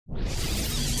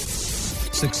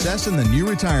Success in the New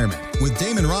Retirement with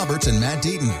Damon Roberts and Matt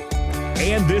Deaton.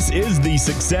 And this is the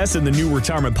Success in the New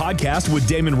Retirement podcast with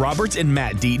Damon Roberts and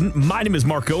Matt Deaton. My name is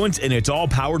Mark Owens, and it's all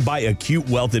powered by Acute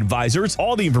Wealth Advisors.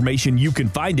 All the information, you can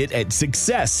find it at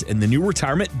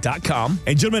successinthenewretirement.com.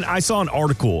 And gentlemen, I saw an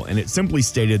article, and it simply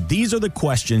stated, these are the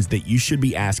questions that you should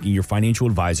be asking your financial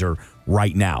advisor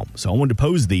right now. So I wanted to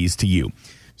pose these to you.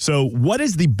 So what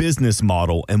is the business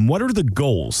model, and what are the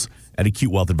goals at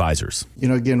Acute Wealth Advisors? You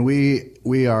know, again,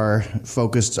 we are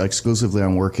focused exclusively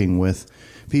on working with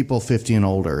people 50 and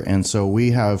older. And so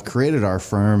we have created our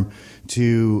firm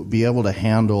to be able to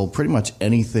handle pretty much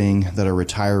anything that a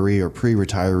retiree or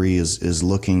pre-retiree is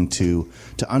looking to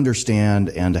understand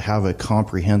and to have a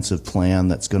comprehensive plan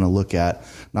that's going to look at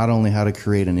not only how to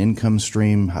create an income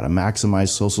stream, how to maximize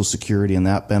Social Security and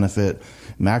that benefit,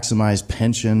 maximize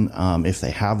pension if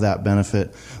they have that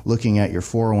benefit, looking at your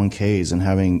 401ks and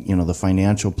having, you know, the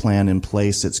financial plan in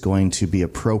place that's going to be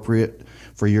appropriate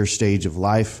for your stage of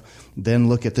life. Then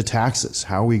look at the taxes.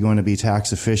 How are we going to be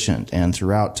tax efficient? And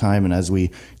throughout time, and as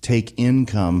we take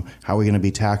income, how are we going to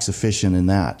be tax efficient in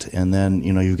that? And then,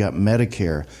 you know, you've got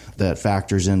Medicare that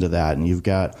factors into that, and you've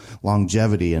got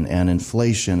longevity and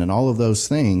inflation and all of those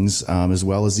things, as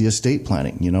well as the estate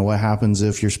planning. You know, what happens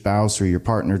if your spouse or your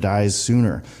partner dies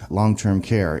sooner, long-term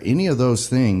care, any of those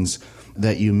things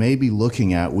that you may be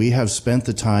looking at. We have spent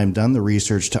the time, done the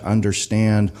research to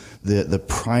understand the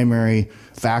primary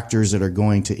factors that are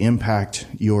going to impact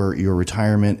your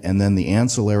retirement, and then the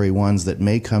ancillary ones that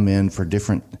may come in for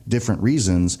different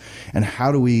reasons. And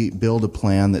how do we build a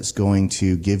plan that's going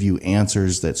to give you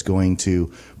answers, that's going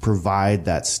to provide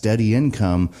that steady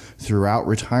income throughout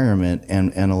retirement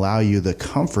and allow you the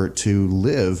comfort to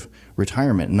live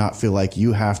retirement and not feel like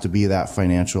you have to be that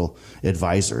financial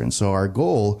advisor. And so our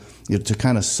goal, you know, to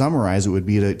kind of summarize it, would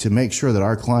be to make sure that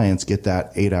our clients get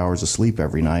that 8 hours of sleep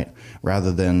every night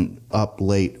rather than up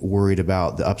late worried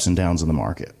about the ups and downs of the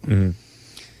market. Mm-hmm.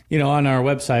 You know, on our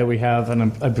website we have,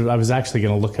 and I was actually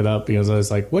going to look it up because I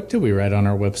was like, what do we write on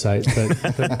our website?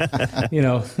 But you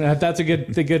know, that's a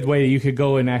good way. You could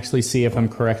go and actually see if I'm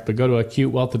correct, but go to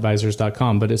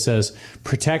acutewealthadvisors.com. But it says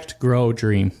protect, grow,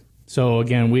 dream. So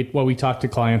again, what we talk to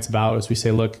clients about is we say,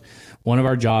 look, one of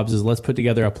our jobs is let's put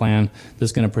together a plan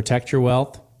that's going to protect your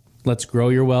wealth. Let's grow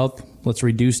your wealth. Let's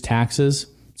reduce taxes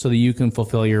so that you can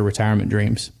fulfill your retirement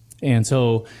dreams. And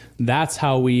so that's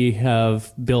how we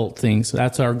have built things.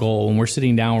 That's our goal. When we're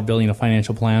sitting down, we're building a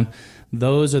financial plan.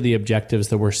 Those are the objectives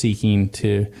that we're seeking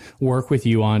to work with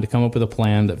you on, to come up with a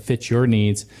plan that fits your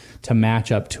needs, to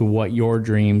match up to what your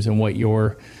dreams and what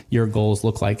your goals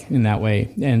look like in that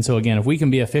way. And so again, if we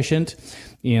can be efficient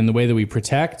in the way that we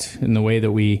protect, in the way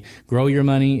that we grow your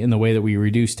money, in the way that we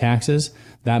reduce taxes,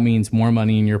 that means more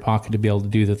money in your pocket to be able to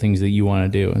do the things that you want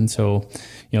to do. And so,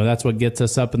 you know, that's what gets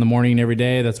us up in the morning every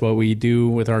day. That's what we do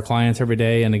with our clients every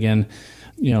day. And again,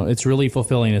 you know, it's really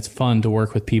fulfilling. It's fun to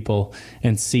work with people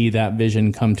and see that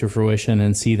vision come to fruition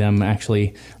and see them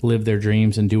actually live their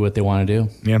dreams and do what they want to do.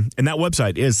 Yeah. And that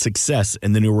website is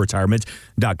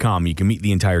successinthenewretirement.com. You can meet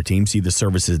the entire team, see the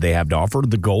services they have to offer,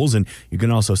 the goals, and you can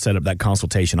also set up that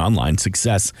consultation online,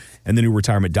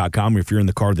 successinthenewretirement.com. If you're in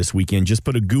the car this weekend, just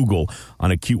put a Google on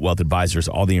Acute Wealth Advisors.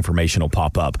 All the information will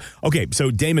pop up. Okay.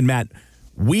 So Damon, Matt,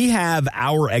 we have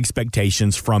our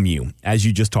expectations from you, as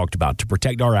you just talked about, to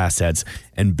protect our assets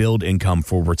and build income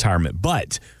for retirement.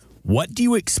 But what do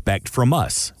you expect from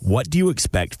us? What do you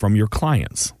expect from your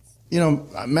clients? You know,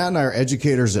 Matt and I are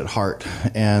educators at heart.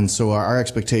 And so our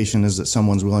expectation is that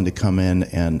someone's willing to come in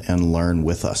and learn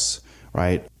with us,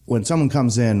 right? When someone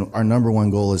comes in, our number one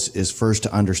goal is first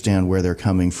to understand where they're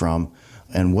coming from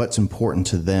and what's important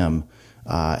to them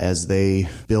as they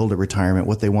build a retirement,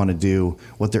 what they want to do,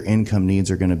 what their income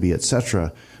needs are going to be, et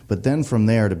cetera. But then from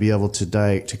there, to be able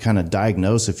to kind of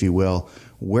diagnose, if you will,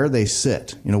 where they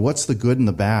sit. You know, what's the good and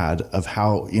the bad of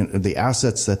how, you know, the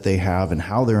assets that they have and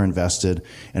how they're invested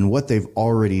and what they've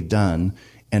already done,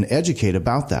 and educate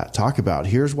about that. Talk about,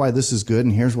 here's why this is good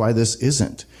and here's why this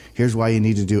isn't. Here's why you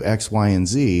need to do X, Y, and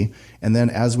Z. And then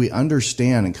as we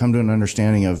understand and come to an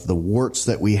understanding of the warts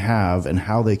that we have and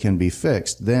how they can be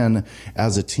fixed, then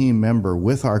as a team member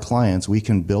with our clients, we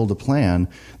can build a plan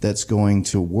that's going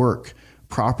to work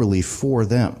properly for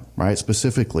them, right?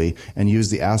 Specifically, and use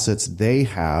the assets they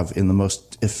have in the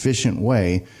most efficient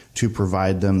way to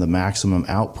provide them the maximum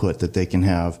output that they can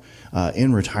have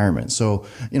in retirement. So,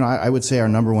 you know, I would say our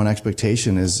number one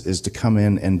expectation is to come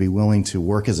in and be willing to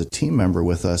work as a team member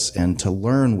with us and to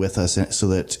learn with us, so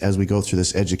that as we go through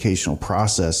this educational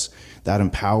process, that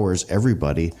empowers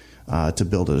everybody to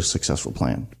build a successful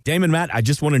plan. Damon, Matt, I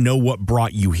just want to know what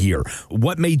brought you here.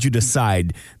 What made you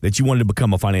decide that you wanted to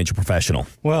become a financial professional?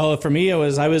 Well, for me,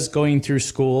 I was going through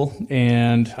school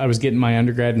and I was getting my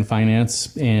undergrad in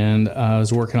finance and I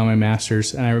was working on my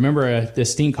master's. And I remember a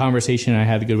distinct conversation I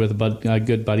had with a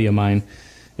good buddy of mine.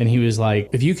 And he was like,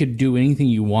 if you could do anything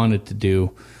you wanted to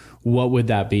do, what would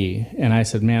that be? And I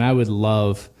said, man, I would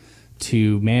love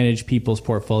to manage people's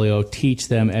portfolio, teach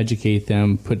them, educate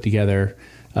them, put together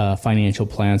financial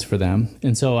plans for them.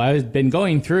 And so I've been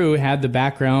going through, had the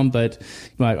background, but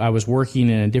I was working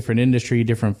in a different industry,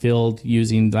 different field,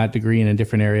 using that degree in a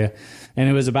different area. And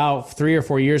it was about 3 or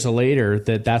 4 years later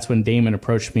that's when Damon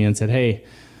approached me and said, hey,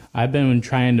 I've been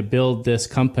trying to build this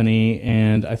company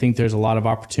and I think there's a lot of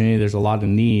opportunity, there's a lot of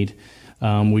need.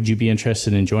 Would you be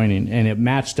interested in joining? And it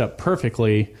matched up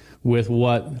perfectly with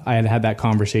what I had that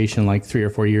conversation like 3 or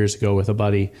 4 years ago with a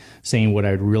buddy saying what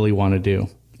I'd really want to do.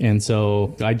 And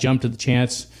so I jumped at the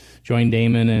chance, joined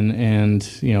Damon, and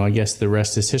I guess the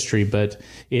rest is history. But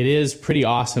it is pretty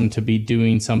awesome to be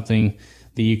doing something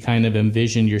that you kind of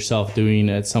envisioned yourself doing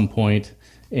at some point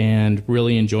and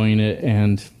really enjoying it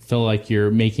and feel like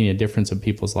you're making a difference in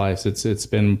people's lives. It's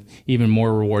been even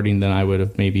more rewarding than I would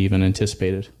have maybe even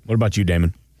anticipated. What about you,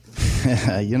 Damon?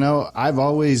 I've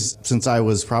always, since I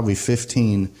was probably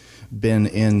 15, been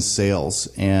in sales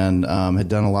and had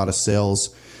done a lot of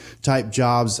sales type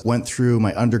jobs. Went through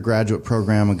my undergraduate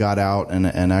program and got out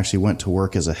and actually went to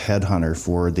work as a headhunter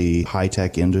for the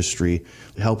high-tech industry,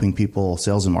 helping people,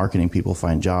 sales and marketing people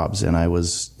find jobs. And I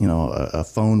was, a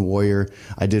phone warrior.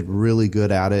 I did really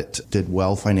good at it, did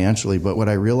well financially. But what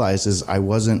I realized is I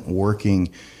wasn't working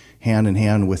hand in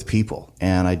hand with people,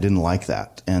 and I didn't like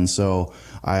that. And so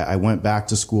I went back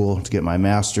to school to get my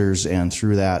master's, and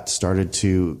through that started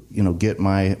to, get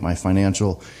my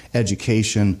financial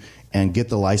education and get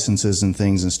the licenses and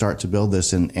things and start to build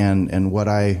this. And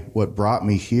what brought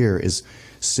me here is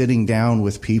sitting down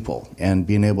with people and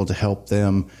being able to help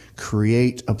them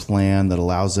create a plan that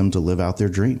allows them to live out their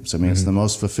dreams. I mean, It's the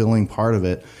most fulfilling part of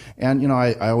it. And,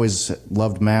 I always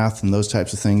loved math and those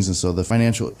types of things. And so the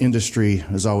financial industry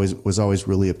was always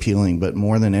really appealing. But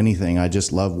more than anything, I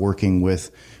just love working with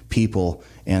people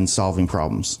and solving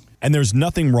problems. And there's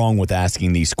nothing wrong with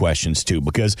asking these questions, too,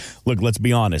 because, look, let's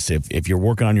be honest. If you're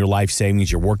working on your life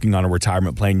savings, you're working on a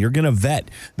retirement plan, you're going to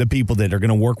vet the people that are going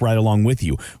to work right along with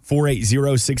you.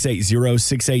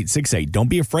 480-680-6868. Don't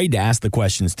be afraid to ask the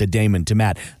questions to Damon, to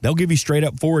Matt. They'll give you straight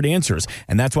up forward answers.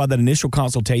 And that's why that initial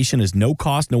consultation is no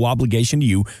cost, no obligation to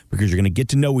you, because you're going to get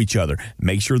to know each other.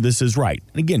 Make sure this is right.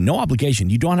 And again, no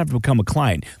obligation. You don't have to become a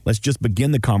client. Let's just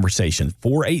begin the conversation.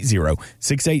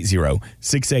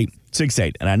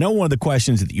 480-680-6868. And I know one of the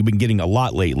questions that you've been getting a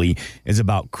lot lately is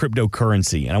about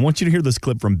cryptocurrency. And I want you to hear this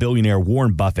clip from billionaire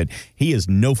Warren Buffett. He is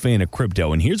no fan of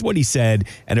crypto. And here's what he said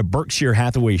at a Berkshire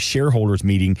Hathaway shareholders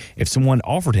meeting if someone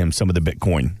offered him some of the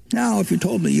Bitcoin. Now, if you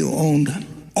told me you owned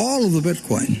all of the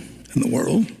Bitcoin in the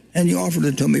world and you offered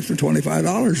it to me for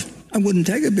 $25, I wouldn't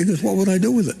take it, because what would I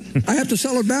do with it? I have to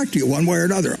sell it back to you one way or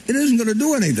another. It isn't going to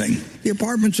do anything. The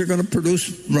apartments are going to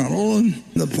produce rental and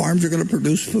the farms are going to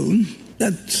produce food.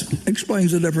 That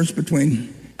explains the difference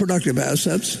between productive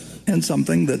assets and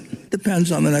something that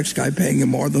depends on the next guy paying you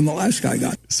more than the last guy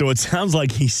got. So it sounds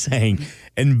like he's saying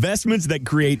investments that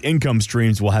create income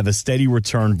streams will have a steady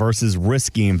return versus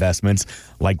risky investments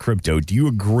like crypto. Do you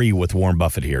agree with Warren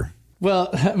Buffett here? Well,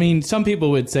 I mean, some people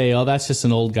would say, oh, that's just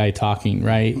an old guy talking,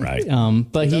 right? Right.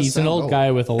 But he's an old guy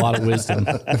with a lot of wisdom,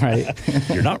 right?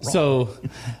 You're not wrong. So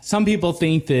some people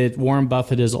think that Warren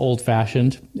Buffett is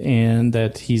old-fashioned and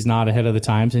that he's not ahead of the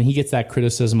times, and he gets that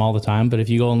criticism all the time. But if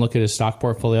you go and look at his stock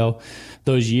portfolio,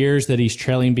 those years that he's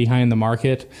trailing behind the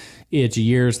market, it's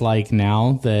years like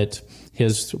now that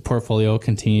his portfolio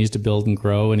continues to build and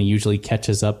grow, and he usually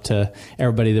catches up to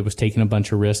everybody that was taking a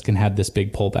bunch of risk and had this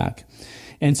big pullback.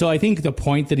 And so I think the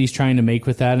point that he's trying to make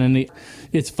with that, and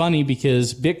it's funny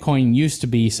because Bitcoin used to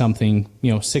be something,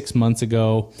 6 months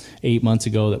ago, 8 months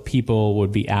ago, that people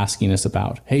would be asking us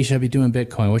about. Hey, should I be doing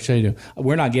Bitcoin? What should I do?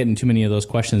 We're not getting too many of those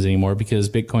questions anymore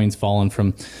because Bitcoin's fallen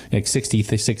from like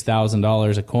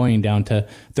 $66,000 a coin down to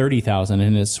 $30,000,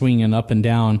 and it's swinging up and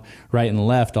down, right and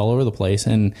left, all over the place.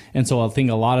 And so I think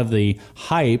a lot of the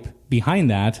hype behind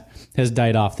that has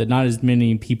died off, that not as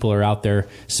many people are out there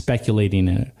speculating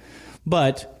in it.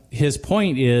 But his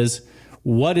point is,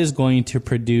 what is going to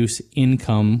produce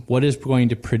income? What is going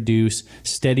to produce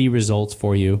steady results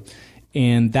for you?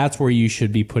 And that's where you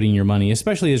should be putting your money,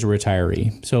 especially as a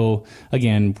retiree. So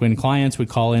again, when clients would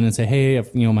call in and say, hey,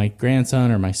 if, my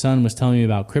grandson or my son was telling me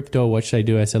about crypto, what should I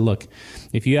do? I said, look,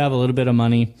 if you have a little bit of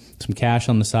money, some cash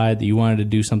on the side that you wanted to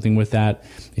do something with that,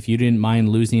 if you didn't mind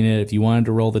losing it, if you wanted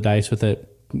to roll the dice with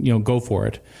it, go for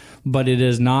it. But it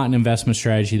is not an investment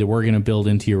strategy that we're going to build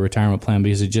into your retirement plan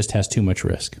because it just has too much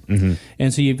risk. Mm-hmm.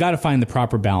 And so you've got to find the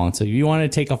proper balance. If you want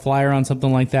to take a flyer on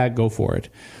something like that, go for it.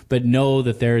 But know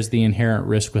that there's the inherent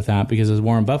risk with that, because as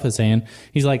Warren Buffett's saying,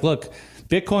 he's like, look,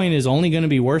 Bitcoin is only going to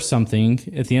be worth something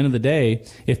at the end of the day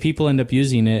if people end up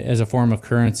using it as a form of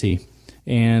currency.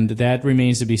 And that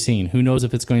remains to be seen. Who knows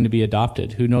if it's going to be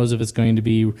adopted? Who knows if it's going to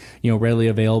be, readily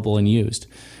available and used?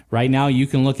 Right now, you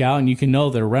can look out and you can know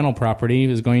that a rental property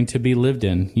is going to be lived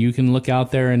in. You can look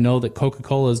out there and know that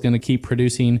Coca-Cola is going to keep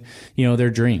producing, their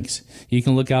drinks. You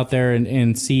can look out there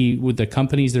and see with the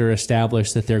companies that are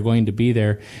established that they're going to be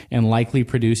there and likely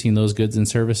producing those goods and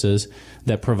services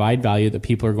that provide value that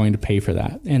people are going to pay for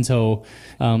that. And so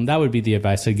that would be the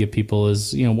advice I'd give people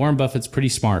is, Warren Buffett's pretty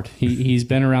smart. He's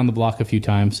been around the block a few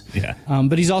times,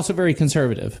 but he's also very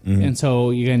conservative. Mm-hmm. And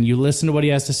so again, you listen to what he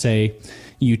has to say.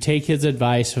 You take his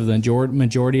advice for the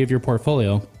majority of your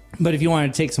portfolio. But if you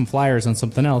want to take some flyers on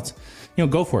something else,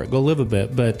 go for it. Go live a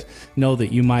bit. But know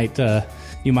that you might have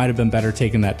been better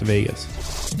taking that to Vegas.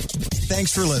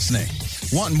 Thanks for listening.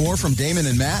 Want more from Damon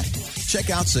and Matt? Check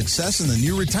out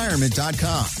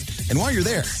successinthenewretirement.com. And while you're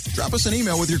there, drop us an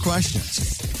email with your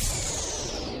questions.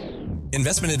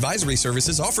 Investment advisory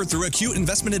services offered through Acute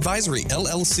Investment Advisory,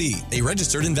 LLC, a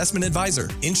registered investment advisor.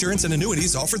 Insurance and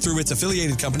annuities offered through its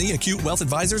affiliated company, Acute Wealth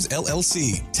Advisors,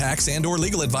 LLC. Tax and or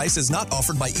legal advice is not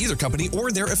offered by either company or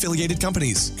their affiliated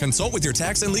companies. Consult with your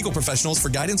tax and legal professionals for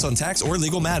guidance on tax or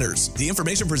legal matters. The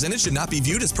information presented should not be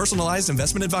viewed as personalized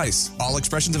investment advice. All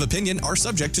expressions of opinion are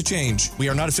subject to change. We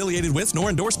are not affiliated with nor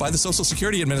endorsed by the Social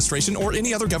Security Administration or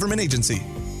any other government agency.